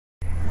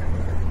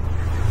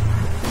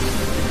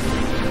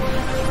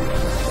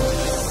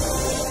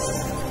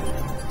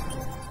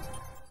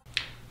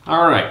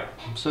Alright,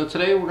 so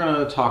today we're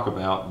going to talk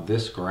about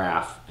this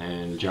graph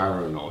and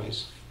gyro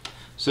noise.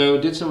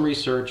 So did some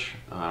research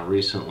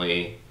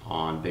recently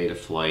on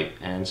Betafligh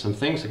and some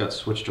things that got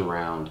switched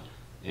around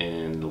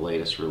in the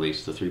latest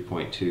release, the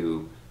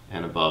 3.2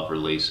 and above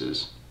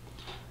releases.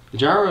 The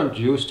gyro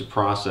used to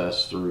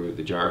process through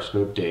the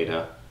gyroscope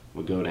data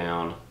would go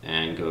down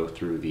and go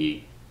through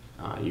the,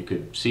 you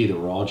could see the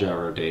raw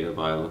gyro data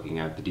by looking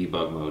at the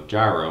debug mode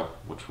gyro,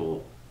 which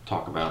we'll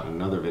talk about in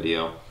another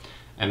video,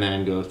 and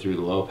then go through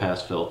the low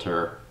pass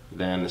filter,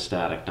 then the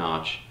static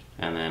notch,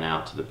 and then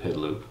out to the PID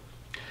loop.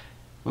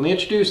 When they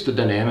introduced the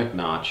dynamic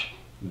notch,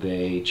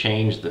 they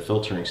changed the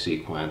filtering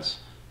sequence,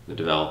 the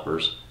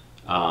developers,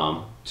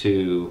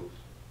 to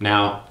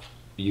now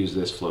use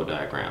this flow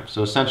diagram.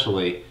 So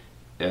essentially,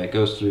 it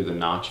goes through the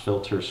notch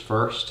filters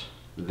first,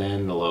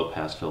 then the low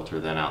pass filter,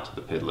 then out to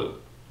the PID loop.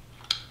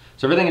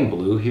 So everything in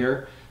blue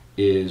here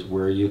is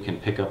where you can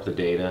pick up the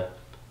data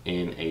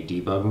in a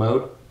debug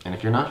mode. And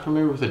if you're not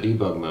familiar with the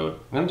debug mode,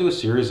 I'm going to do a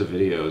series of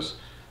videos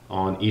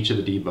on each of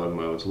the debug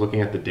modes,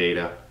 looking at the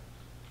data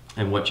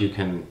and what you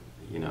can,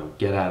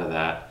 get out of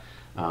that,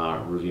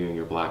 reviewing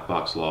your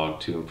Blackbox log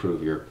to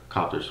improve your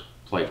copter's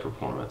flight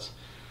performance.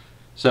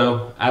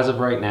 So as of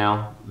right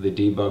now, the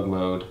debug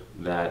mode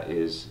that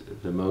is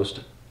the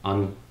most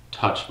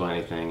untouched by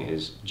anything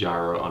is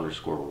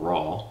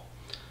gyro_raw.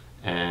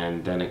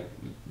 And then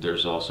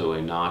there's also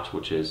a notch,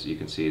 which is, you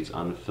can see it's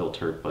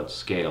unfiltered but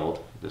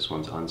scaled. This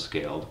one's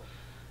unscaled.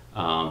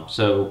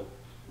 So,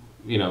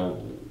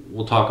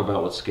 we'll talk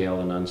about what scaled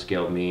and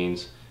unscaled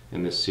means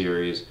in this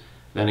series.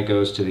 Then it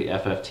goes to the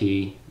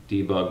FFT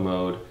debug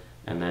mode,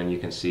 and then you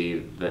can see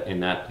that in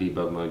that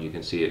debug mode, you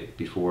can see it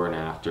before and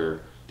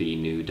after the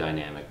new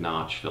dynamic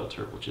notch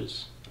filter, which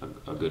is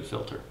a good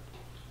filter.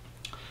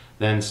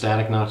 Then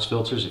static notch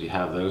filters, if you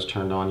have those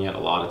turned on yet, a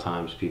lot of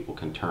times people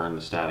can turn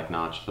the static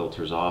notch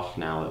filters off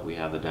now that we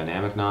have the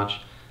dynamic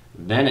notch.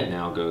 Then it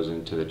now goes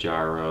into the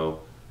gyro.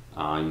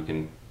 You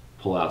can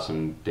pull out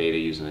some data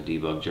using the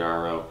debug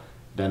gyro,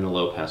 then the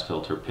low pass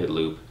filter PID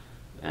loop,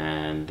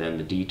 and then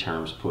the D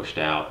terms pushed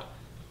out,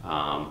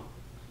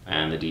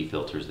 and the D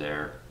filters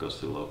there, goes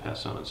through the low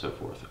pass zone and so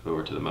forth,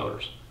 over to the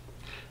motors.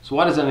 So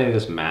why does any of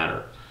this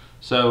matter?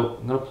 So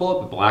I'm going to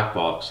pull up the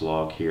Blackbox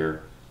log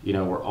here.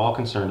 We're all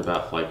concerned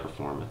about flight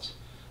performance.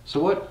 So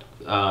what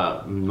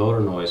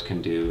motor noise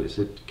can do is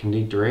it can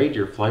degrade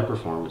your flight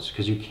performance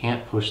because you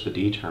can't push the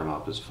D term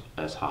up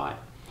as high.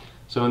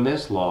 So in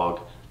this log,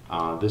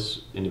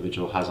 this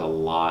individual has a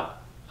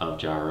lot of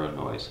gyro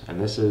noise,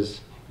 and this is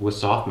with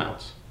soft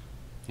mounts.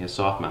 He has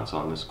soft mounts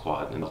on this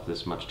quad and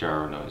this much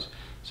gyro noise.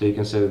 So you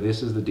can say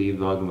this is the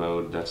debug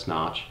mode, that's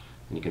notch,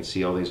 and you can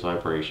see all these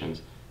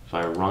vibrations. If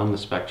I run the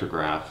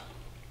spectrograph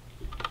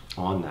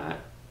on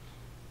that,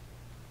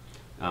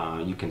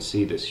 you can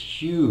see this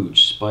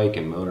huge spike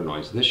in motor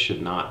noise. This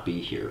should not be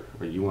here,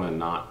 or you want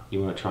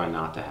to try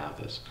not to have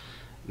this.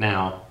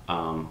 Now,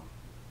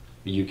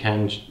 you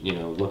can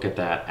look at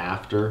that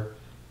after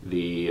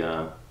the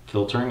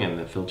filtering, and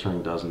the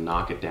filtering does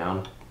knock it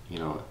down.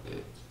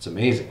 It's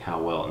amazing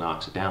how well it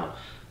knocks it down,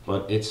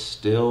 but it's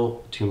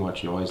still too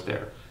much noise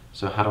there.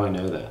 So how do I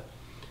know that?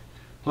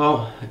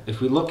 Well, if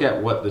we look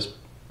at what this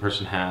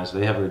person has,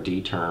 they have their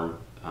D term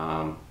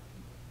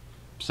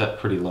set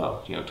pretty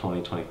low,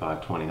 20,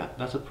 25, 20.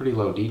 That's a pretty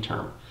low D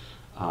term.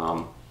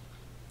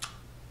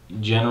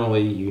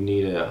 Generally, you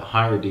need a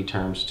higher D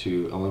terms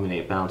to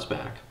eliminate bounce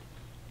back.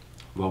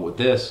 Well, with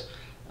this,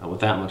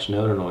 with that much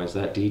motor noise,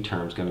 that D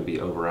term is going to be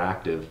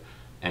overactive,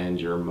 and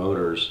your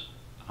motors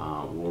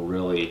will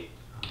really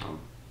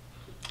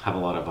have a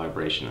lot of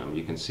vibration in them.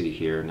 You can see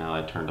here, now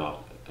I turned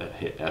off,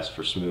 hit S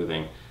for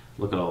smoothing.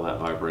 Look at all that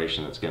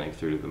vibration that's getting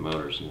through to the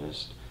motors and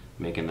just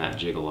making that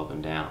jiggle up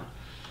and down.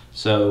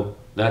 So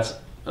that's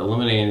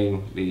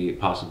eliminating the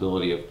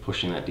possibility of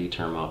pushing that D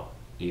term up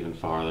even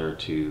farther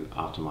to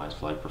optimize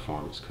flight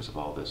performance because of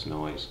all this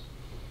noise.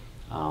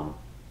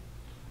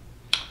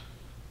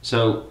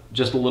 So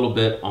just a little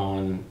bit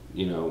on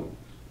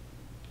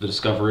the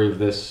discovery of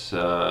this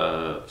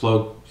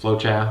flow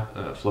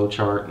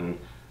chart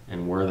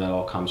and where that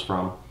all comes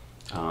from.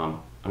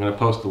 I'm going to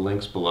post the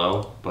links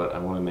below, but I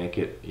want to make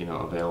it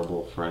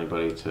available for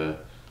anybody to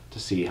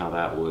see how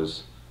that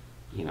was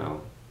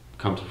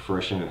come to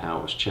fruition and how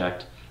it was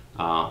checked.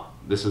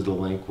 This is the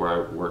link where I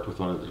worked with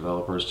one of the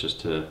developers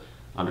just to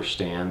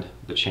understand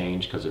the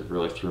change, because it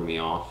really threw me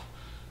off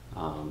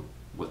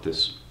with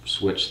this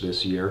switch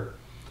this year.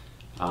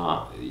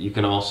 You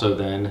can also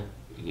then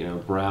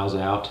browse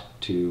out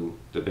to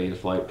the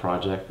Betafligh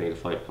project,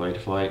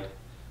 Betafligh,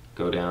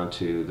 go down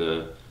to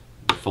the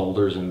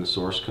folders in the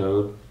source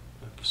code,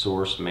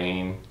 source,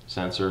 main,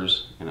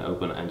 sensors, and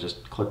open, and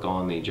just click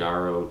on the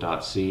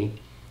gyro.c,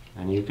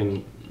 and you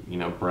can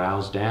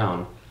browse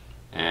down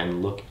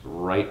and look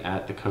right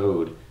at the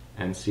code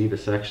and see the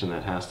section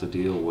that has to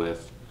deal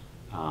with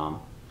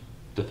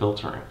the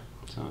filtering.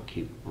 So I'll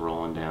keep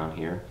rolling down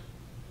here,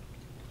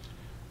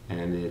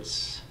 and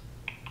it's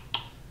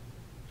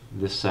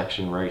this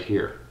section right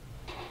here.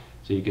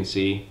 So you can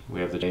see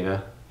we have the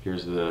data.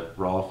 Here's the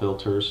raw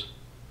filters.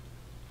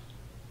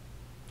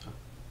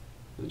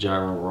 the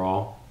gyro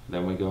raw,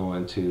 then we go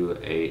into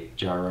a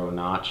gyro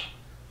notch,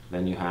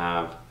 then you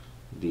have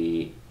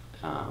the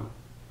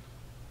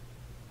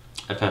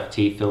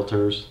FFT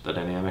filters, the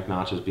dynamic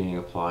notches being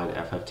applied,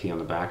 FFT on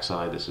the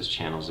backside. This is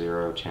channel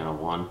 0, channel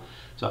 1.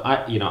 So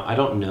I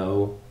don't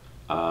know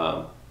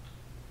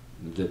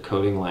the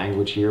coding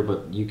language here,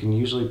 but you can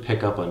usually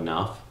pick up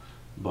enough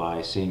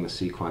by seeing the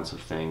sequence of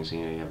things.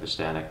 You have the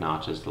static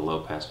notches, the low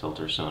pass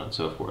filter, so on and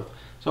so forth.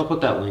 So I'll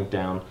put that link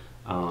down.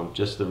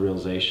 Just the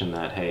realization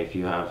that, hey, if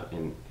you have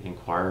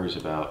inquiries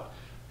about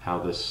how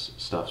this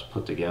stuff's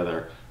put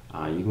together,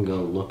 you can go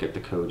look at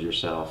the code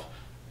yourself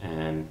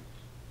and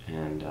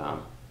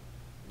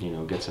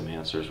get some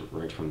answers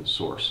right from the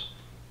source.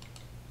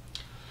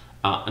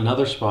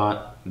 Another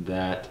spot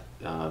that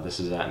this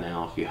is at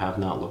now, if you have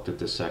not looked at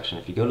this section,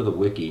 if you go to the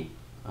wiki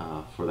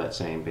for that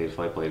same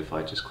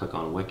Betafligh, just click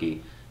on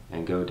wiki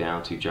and go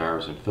down to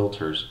gyros and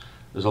filters.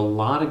 There's a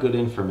lot of good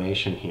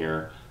information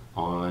here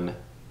on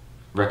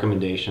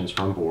recommendations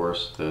from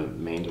Boris, the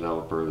main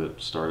developer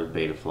that started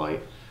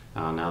Betafligh.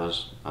 Now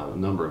there's a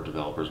number of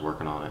developers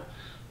working on it,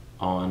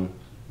 on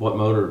what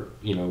motor,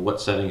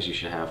 what settings you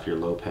should have for your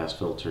low pass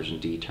filters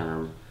and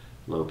D-term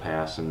low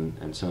pass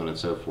and so on and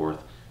so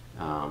forth.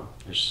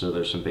 So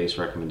there's some base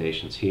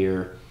recommendations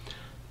here.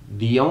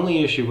 The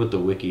only issue with the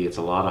wiki, it's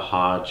a lot of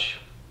hodge,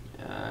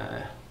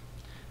 a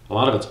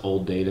lot of it's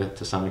old data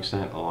to some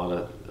extent. A lot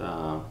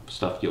of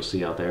stuff you'll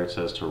see out there, it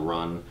says to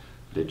run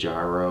the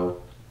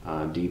gyro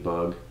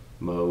debug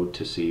mode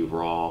to see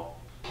raw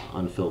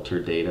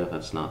unfiltered data.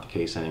 That's not the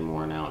case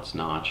anymore. Now it's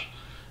notch,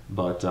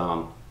 but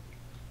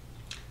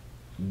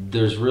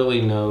there's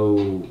really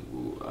no,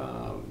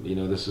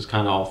 this is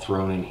kind of all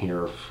thrown in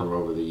here from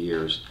over the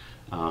years.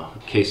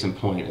 Case in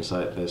point is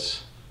that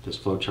this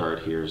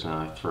flowchart here is now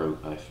I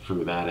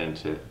threw that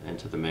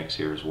into the mix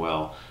here as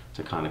well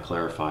to kind of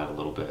clarify it a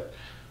little bit.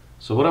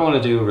 So what I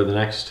want to do over the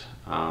next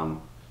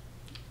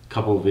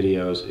couple of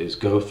videos is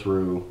go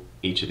through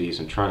each of these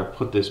and try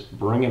to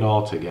bring it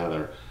all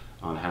together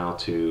on how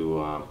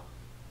to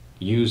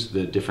use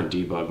the different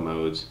debug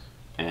modes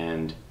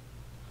and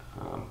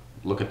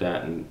look at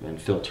that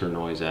and filter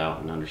noise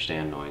out and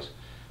understand noise.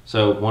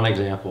 So one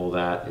example of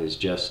that is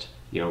just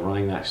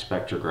running that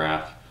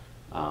spectrograph,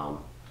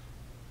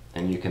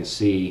 and you can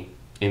see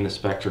in the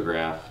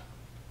spectrograph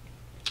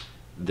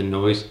the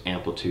noise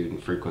amplitude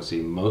and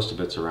frequency. Most of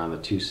it's around the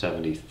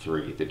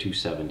 273, the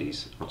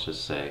 270s, let's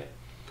just say.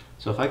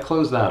 So if I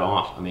close that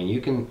off,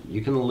 you can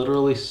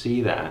literally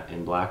see that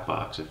in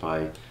Blackbox. If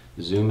I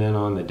zoom in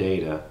on the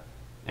data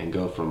and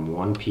go from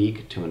one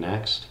peak to the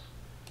next,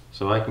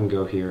 so I can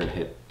go here and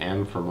hit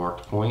M for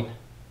marked point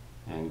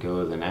and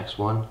go to the next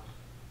one,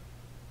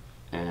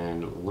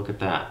 and look at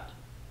that.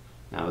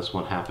 Now this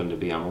one happened to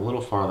be, I'm a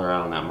little farther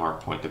out on that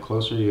mark point. The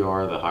closer you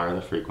are, the higher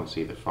the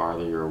frequency, the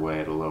farther you're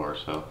away, the lower.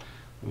 So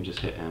let me just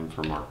hit M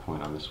for mark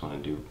point on this one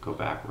and go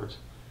backwards.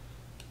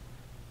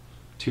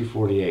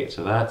 248,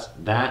 so that's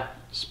that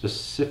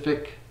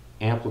specific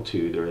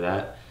amplitude, or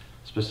that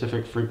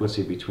specific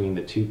frequency between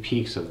the two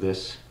peaks of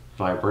this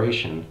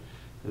vibration.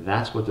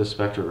 That's what this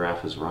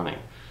spectrograph is running.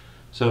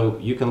 So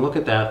you can look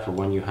at that for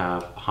when you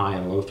have high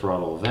and low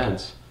throttle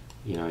events.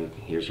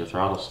 Here's your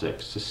throttle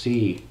sticks to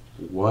see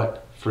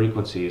what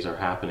frequencies are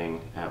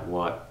happening at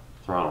what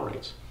throttle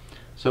rates.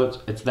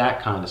 So it's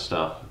that kind of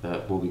stuff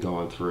that we'll be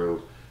going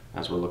through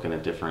as we're looking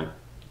at different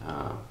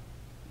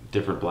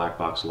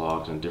Blackbox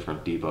logs and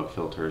different debug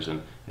filters,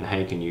 and how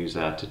you can use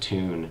that to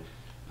tune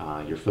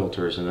your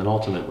filters and then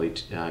ultimately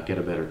get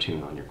a better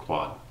tune on your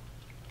quad.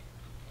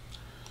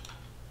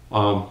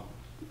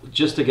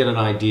 Just to get an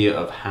idea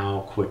of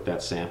how quick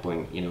that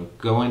sampling,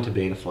 go into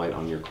Betafligh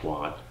on your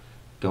quad,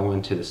 go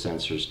into the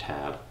sensors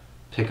tab,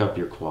 pick up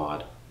your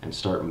quad and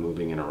start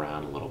moving it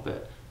around a little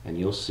bit, and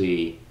you'll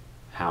see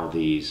how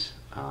these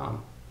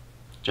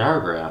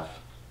gyrograph,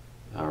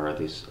 or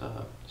these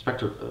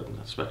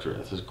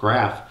this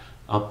graph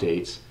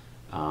updates,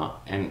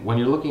 and when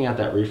you're looking at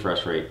that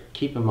refresh rate,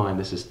 keep in mind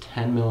this is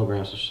 10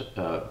 milligrams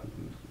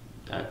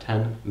at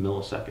 10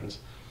 milliseconds,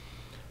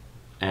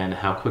 and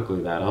how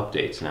quickly that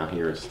updates. Now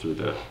here it's through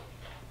the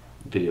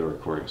video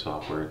recording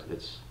software.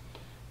 It's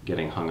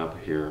getting hung up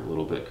here a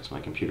little bit because my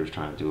computer's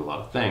trying to do a lot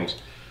of things,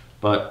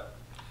 but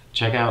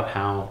check out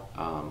how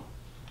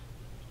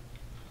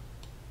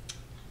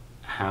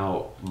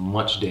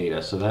much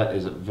data. So that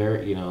is a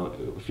very,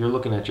 if you're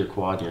looking at your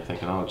quad and you're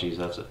thinking, oh geez,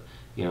 that's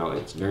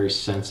it's very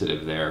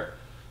sensitive there.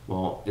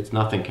 Well, it's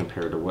nothing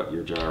compared to what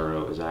your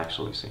gyro is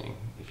actually seeing.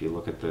 If you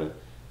look at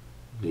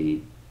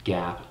the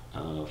gap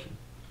of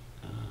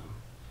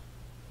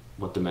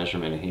what the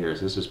measurement in here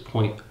is, this is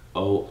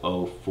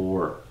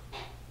 0.004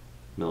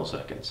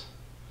 milliseconds.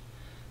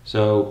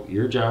 So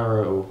your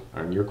gyro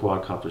and your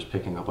quadcopter is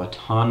picking up a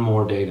ton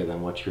more data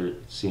than what you're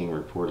seeing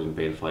reported in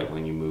Betafligh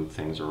when you move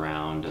things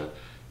around to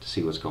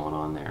see what's going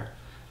on there.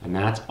 And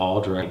that's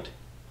all direct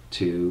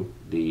to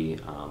the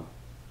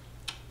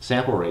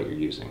sample rate you're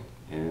using.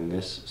 And in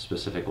this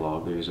specific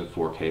log, they're using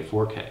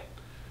 4K.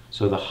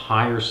 So the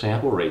higher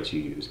sample rates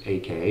you use,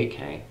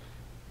 8K,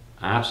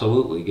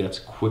 absolutely gets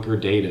quicker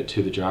data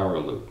to the gyro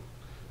loop.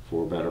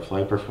 for better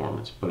flight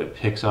performance, but it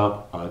picks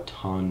up a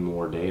ton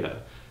more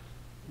data.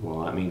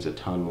 Well, that means a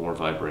ton more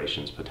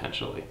vibrations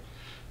potentially.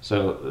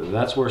 So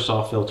that's where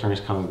soft filtering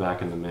is coming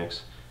back in the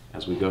mix.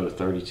 As we go to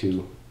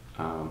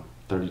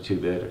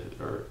 32-bit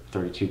or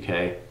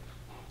 32K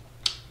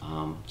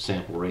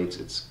sample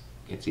rates,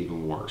 it's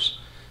even worse.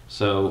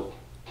 So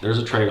there's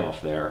a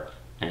trade-off there,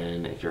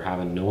 and if you're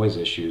having noise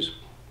issues,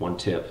 one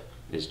tip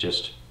is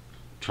just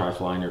try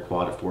flying your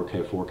quad at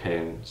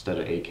 4K instead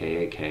of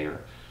 8K,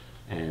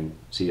 and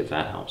see if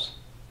that helps.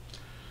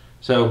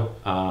 So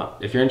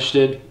if you're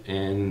interested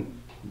in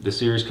the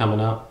series coming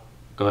up,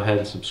 go ahead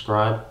and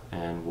subscribe,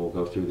 and we'll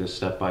go through this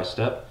step by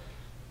step,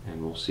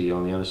 and we'll see you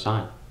on the other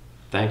side.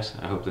 Thanks,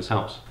 I hope this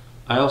helps.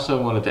 I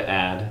also wanted to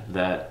add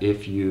that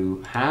if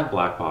you have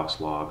Blackbox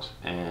logs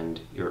and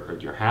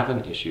you're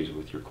having issues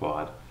with your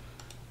quad,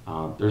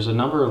 there's a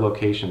number of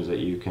locations that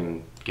you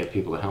can get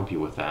people to help you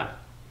with that.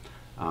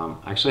 I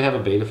actually have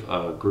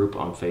a group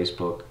on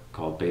Facebook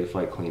called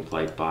Betafligh Clean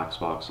Flight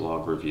Blackbox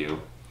Log Review,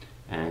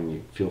 and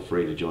you feel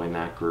free to join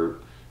that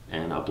group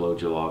and upload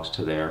your logs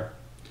to there.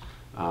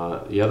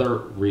 The other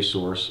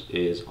resource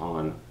is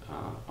on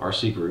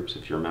RC groups,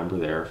 if you're a member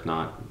there. If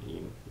not,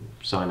 you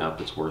sign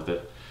up, it's worth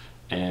it.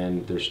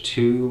 And there's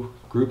two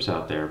groups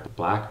out there,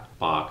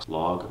 Blackbox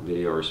Log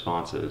Video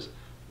Responses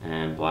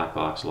and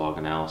Blackbox Log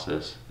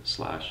Analysis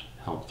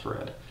 / help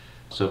thread.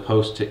 So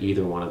post to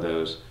either one of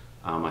those.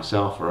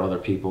 Myself or other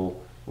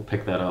people will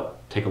pick that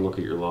up, take a look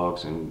at your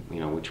logs, and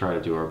we try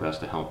to do our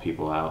best to help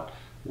people out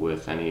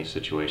with any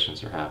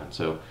situations they're having.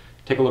 So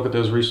take a look at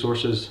those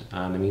resources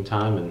in the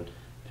meantime,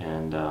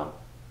 and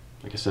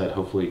like I said,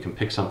 hopefully you can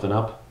pick something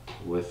up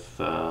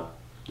with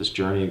this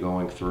journey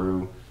going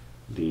through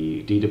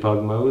the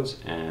debug modes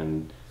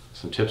and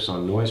some tips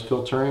on noise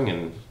filtering.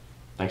 And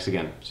thanks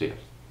again. See you.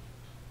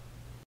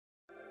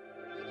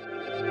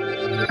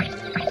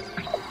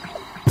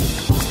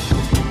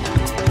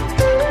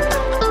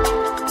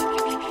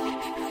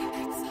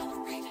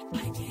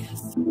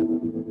 Ideas.